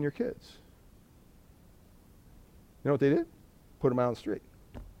your wife and your kids? You know what they did? Put them out on the street.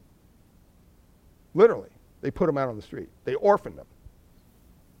 Literally, they put them out on the street. They orphaned them.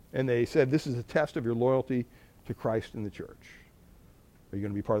 And they said, this is a test of your loyalty to Christ and the church. Are you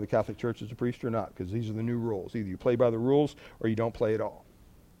going to be part of the Catholic Church as a priest or not? Because these are the new rules. Either you play by the rules or you don't play at all.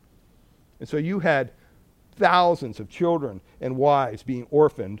 And so you had thousands of children and wives being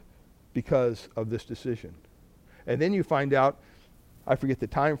orphaned because of this decision. And then you find out, I forget the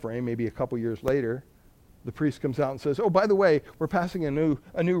time frame, maybe a couple years later, the priest comes out and says, oh, by the way, we're passing a new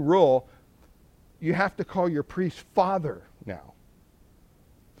rule. You have to call your priest father now.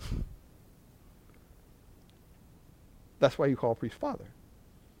 That's why you call a priest father.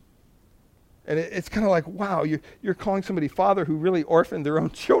 And it's kind of like, wow, you're calling somebody father who really orphaned their own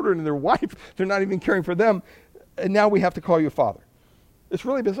children and their wife. They're not even caring for them. And now we have to call you father. It's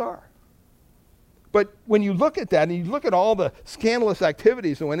really bizarre. But when you look at that and you look at all the scandalous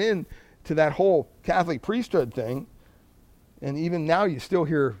activities that went into that whole Catholic priesthood thing, and even now you still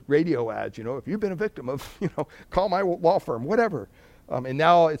hear radio ads, if you've been a victim of, call my law firm, whatever. And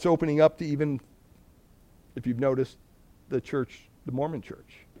now it's opening up to even, if you've noticed, the church, the Mormon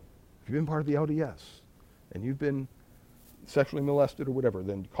church. If you've been part of the LDS and you've been sexually molested or whatever,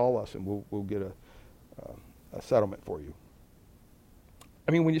 then call us and we'll get a settlement for you.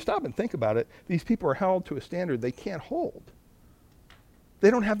 I mean, when you stop and think about it, these people are held to a standard they can't hold.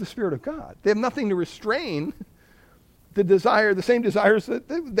 They don't have the Spirit of God. They have nothing to restrain the same desires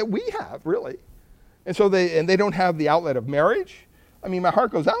that we have, really. And so they don't have the outlet of marriage. I mean, my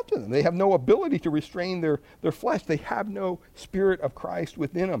heart goes out to them. They have no ability to restrain their flesh. They have no Spirit of Christ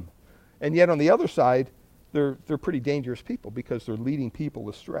within them. And yet on the other side, they're pretty dangerous people because they're leading people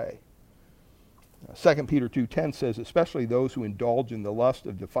astray. 2 Peter 2:10 says, especially those who indulge in the lust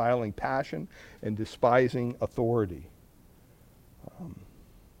of defiling passion and despising authority.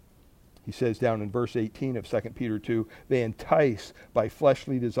 He says down in verse 18 of 2 Peter 2, they entice by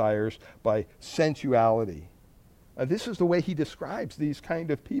fleshly desires, by sensuality. This is the way he describes these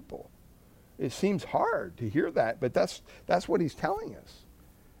kind of people. It seems hard to hear that, but that's what he's telling us.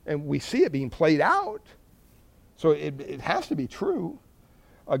 And we see it being played out. So it has to be true.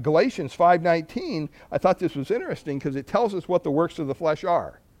 Galatians 5:19, I thought this was interesting because it tells us what the works of the flesh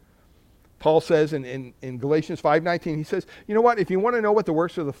are. Paul says in Galatians 5:19, he says, you know what, if you want to know what the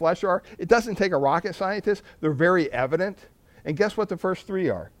works of the flesh are, it doesn't take a rocket scientist. They're very evident. And guess what the first three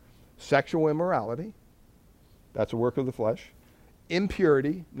are? Sexual immorality. That's a work of the flesh.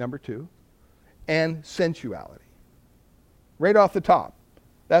 Impurity, number 2. And sensuality. Right off the top.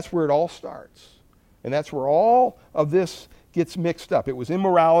 That's where it all starts. And that's where all of this gets mixed up. It was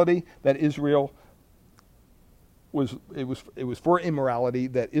immorality that Israel it was for immorality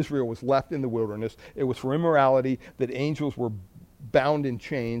that Israel was left in the wilderness. It was for immorality that angels were bound in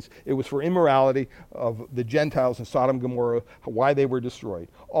chains. It was for immorality of the Gentiles in Sodom and Gomorrah, why they were destroyed.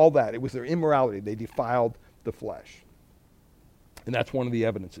 All that. It was their immorality. They defiled the flesh. And that's one of the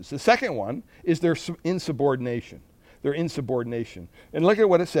evidences. The second one is their insubordination. Their insubordination. And look at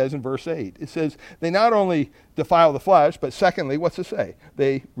what it says in verse 8. It says, they not only defile the flesh, but secondly, what's it say?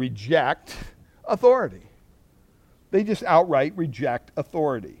 They reject authority. They just outright reject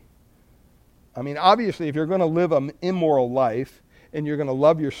authority. I mean, obviously, if you're going to live an immoral life and you're going to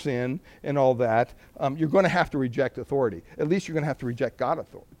love your sin and all that, you're going to have to reject authority. At least you're going to have to reject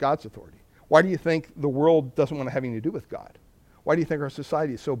God's authority. Why do you think the world doesn't want to have anything to do with God? Why do you think our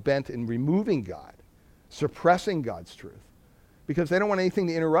society is so bent in removing God, suppressing God's truth? Because they don't want anything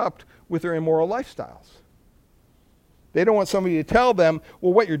to interrupt with their immoral lifestyles. They don't want somebody to tell them,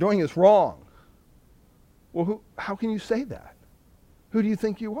 well, what you're doing is wrong. Well, how can you say that? Who do you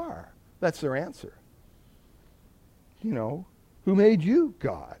think you are? That's their answer. Who made you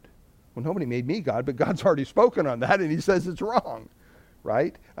God? Well, nobody made me God, but God's already spoken on that, and he says it's wrong,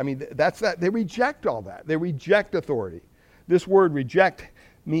 right? I mean, that's that. They reject all that. They reject authority. This word reject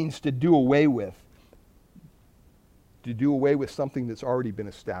means to do away with. To do away with something that's already been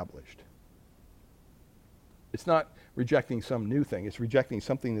established. It's not rejecting some new thing. It's rejecting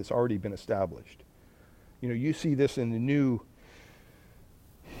something that's already been established. You see this in the new,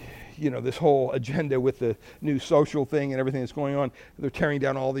 this whole agenda with the new social thing and everything that's going on. They're tearing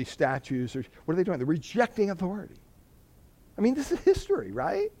down all these statues. What are they doing? They're rejecting authority. I mean, this is history,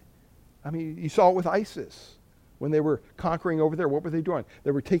 right? I mean, you saw it with ISIS. When they were conquering over there, what were they doing? They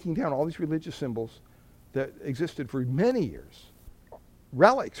were taking down all these religious symbols that existed for many years.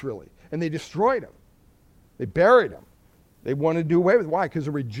 relics, really. And they destroyed them. They buried them. They wanted to do away with it. Why? Because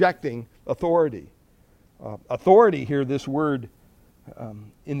they're rejecting authority. Authority here, this word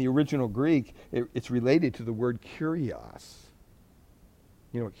in the original Greek, it's related to the word kurios.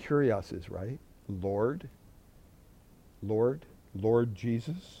 You know what kurios is, right? Lord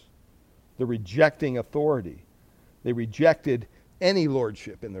Jesus. They're rejecting authority. They rejected any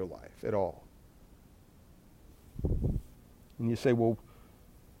lordship in their life at all. And you say, well,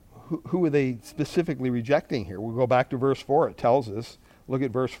 who are they specifically rejecting here? We'll go back to verse 4. It tells us. Look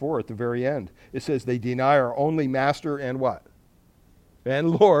at verse 4 at the very end. It says, they deny our only master and what? And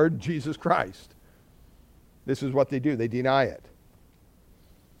Lord, Jesus Christ. This is what they do. They deny it.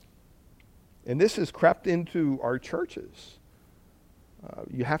 And this has crept into our churches.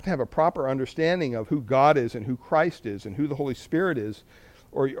 You have to have a proper understanding of who God is and who Christ is and who the Holy Spirit is,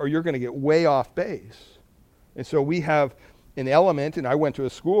 or you're going to get way off base. And so we have an element, and I went to a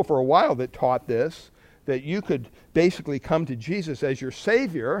school for a while that taught this, that you could basically come to Jesus as your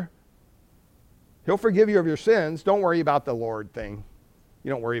Savior. He'll forgive you of your sins. Don't worry about the Lord thing.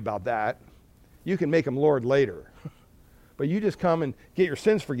 You don't worry about that. You can make him Lord later. But you just come and get your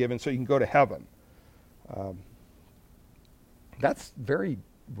sins forgiven so you can go to heaven. That's very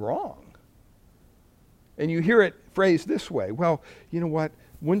wrong. And you hear it phrased this way. Well, you know what?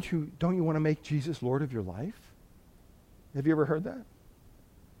 Don't you want to make Jesus Lord of your life? Have you ever heard that?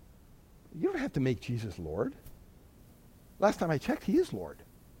 You don't have to make Jesus Lord. Last time I checked, he is Lord.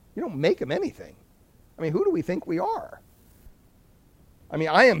 You don't make him anything. I mean, who do we think we are? I mean,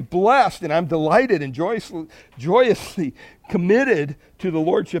 I am blessed and I'm delighted and joyously committed to the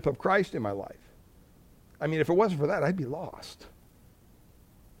lordship of Christ in my life. I mean, if it wasn't for that, I'd be lost.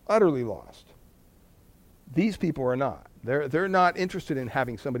 Utterly lost. These people are not. They're not interested in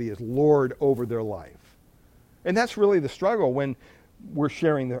having somebody as Lord over their life. And that's really the struggle when we're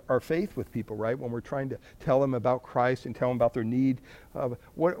sharing our faith with people, right? When we're trying to tell them about Christ and tell them about their need.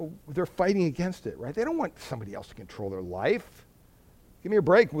 They're fighting against it, right? They don't want somebody else to control their life. Give me a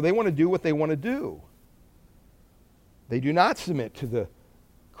break. Well, they want to do what they want to do. They do not submit to the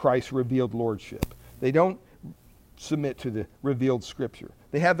Christ revealed lordship. They don't submit to the revealed scripture.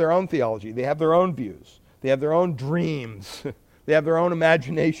 They have their own theology. They have their own views. They have their own dreams. They have their own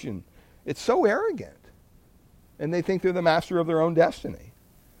imagination. It's so arrogant. And they think they're the master of their own destiny.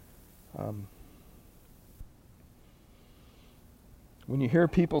 When you hear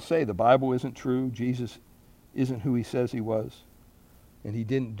people say the Bible isn't true, Jesus isn't who he says he was, and he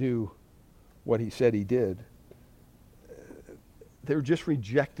didn't do what he said he did, they're just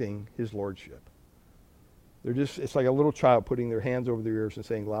rejecting his lordship. It's like a little child putting their hands over their ears and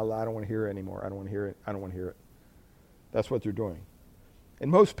saying, la, la, I don't want to hear it anymore. I don't want to hear it. I don't want to hear it. That's what they're doing.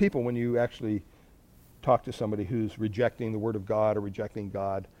 And most people, when you actually talk to somebody who's rejecting the Word of God or rejecting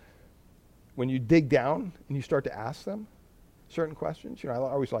God, when you dig down and you start to ask them certain questions, I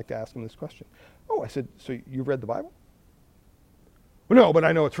always like to ask them this question. Oh, I said, so you've read the Bible? Well, no, but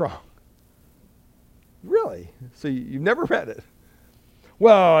I know it's wrong. Really? So you've never read it?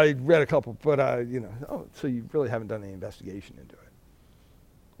 Well, I read a couple, but, so you really haven't done any investigation into it.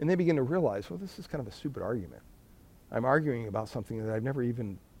 And they begin to realize, well, this is kind of a stupid argument. I'm arguing about something that I've never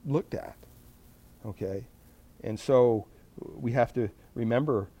even looked at. Okay? And so we have to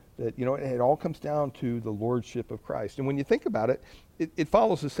remember that, it all comes down to the lordship of Christ. And when you think about it, it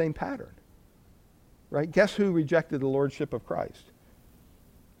follows the same pattern. Right? Guess who rejected the lordship of Christ?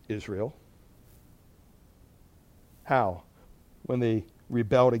 Israel. How? When they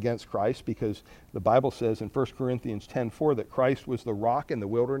rebelled against Christ, because the Bible says in 1 Corinthians 10:4 that Christ was the rock in the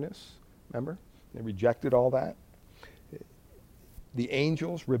wilderness. Remember? They rejected all that. The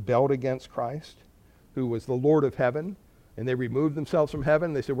angels rebelled against Christ, who was the Lord of heaven, and they removed themselves from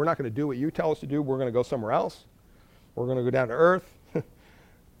heaven. They said, we're not going to do what you tell us to do. We're going to go somewhere else. We're going to go down to earth.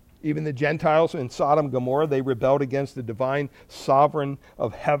 Even the Gentiles in Sodom and Gomorrah, they rebelled against the divine sovereign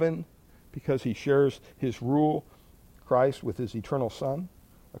of heaven because he shares his rule, Christ, with his eternal Son,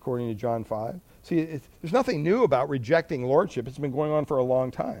 according to John 5. See, there's nothing new about rejecting lordship. It's been going on for a long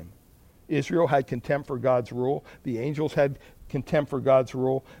time. Israel had contempt for God's rule. The angels had contempt for God's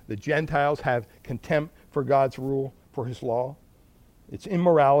rule. The Gentiles have contempt for God's rule, for his law. It's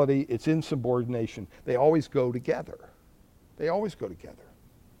immorality. It's insubordination. They always go together. They always go together.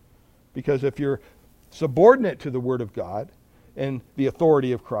 Because if you're subordinate to the Word of God and the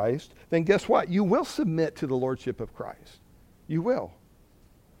authority of Christ, then guess what? You will submit to the lordship of Christ. You will.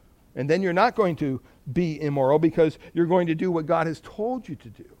 And then you're not going to be immoral because you're going to do what God has told you to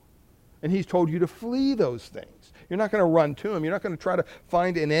do. And he's told you to flee those things. You're not going to run to him. You're not going to try to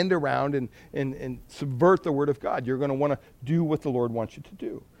find an end around and subvert the word of God. You're going to want to do what the Lord wants you to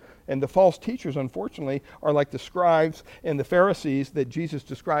do. And the false teachers, unfortunately, are like the scribes and the Pharisees that Jesus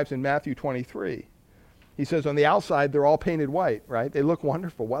describes in Matthew 23. He says on the outside, they're all painted white, right? They look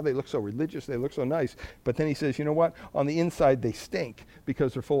wonderful. Wow, they look so religious. They look so nice. But then he says, you know what? On the inside, they stink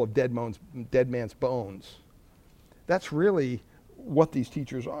because they're full of dead man's bones. That's really what these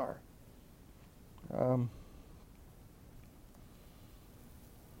teachers are. And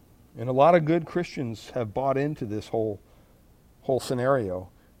a lot of good Christians have bought into this whole scenario,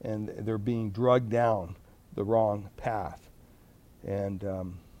 and they're being drugged down the wrong path.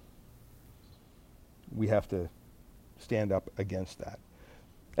 And we have to stand up against that.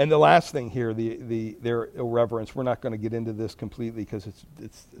 And the last thing here, their irreverence. We're not going to get into this completely because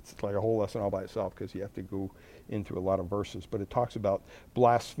it's like a whole lesson all by itself, because you have to go into a lot of verses. But it talks about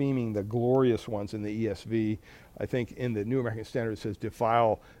blaspheming the glorious ones in the ESV. I think in the New American Standard it says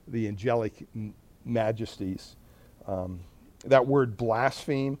defile the angelic majesties. That word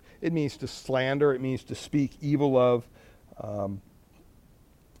blaspheme, it means to slander. It means to speak evil of.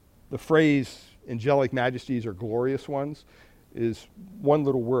 The phrase angelic majesties or glorious ones is one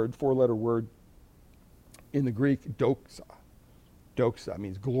little word, four-letter word in the Greek, doxa. Doxa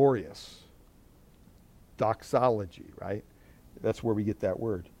means glorious. Doxology, right? That's where we get that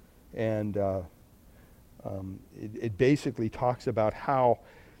word. And it basically talks about how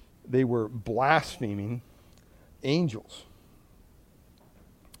they were blaspheming angels.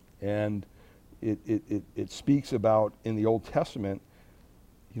 And it speaks about, in the Old Testament,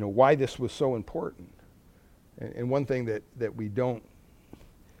 why this was so important. And one thing that we don't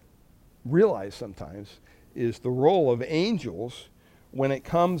realize sometimes is the role of angels when it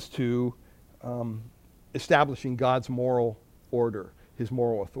comes to establishing God's moral order, his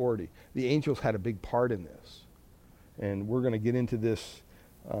moral authority. The angels had a big part in this. And we're going to get into this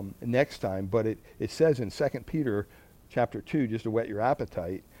next time, but it says in 2 Peter chapter 2, just to whet your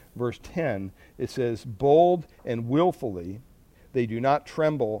appetite, verse 10, it says, bold and willfully they do not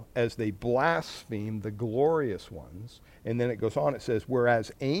tremble as they blaspheme the glorious ones. And then it goes on, it says, whereas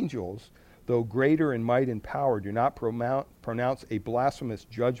angels, though greater in might and power, do not pronounce a blasphemous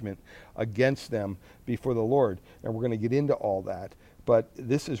judgment against them before the Lord. And we're going to get into all that. But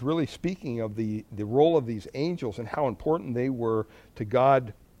this is really speaking of the role of these angels and how important they were to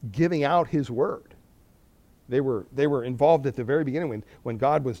God giving out his word. They were involved at the very beginning when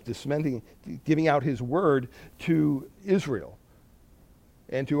God was giving out his word to Israel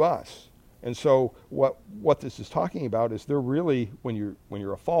and to us. And so what this is talking about is they're really, when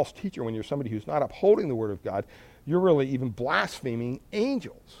you're a false teacher, when you're somebody who's not upholding the word of God, you're really even blaspheming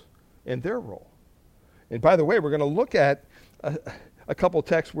angels and their role. And by the way, we're going to look at a couple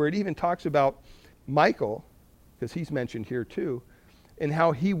texts where it even talks about Michael, because he's mentioned here too, and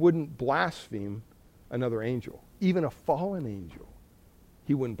how he wouldn't blaspheme another angel. Even a fallen angel,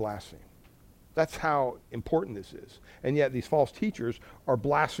 he wouldn't blaspheme. That's how important this is. And yet these false teachers are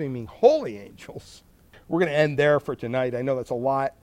blaspheming holy angels. We're going to end there for tonight. I know that's a lot,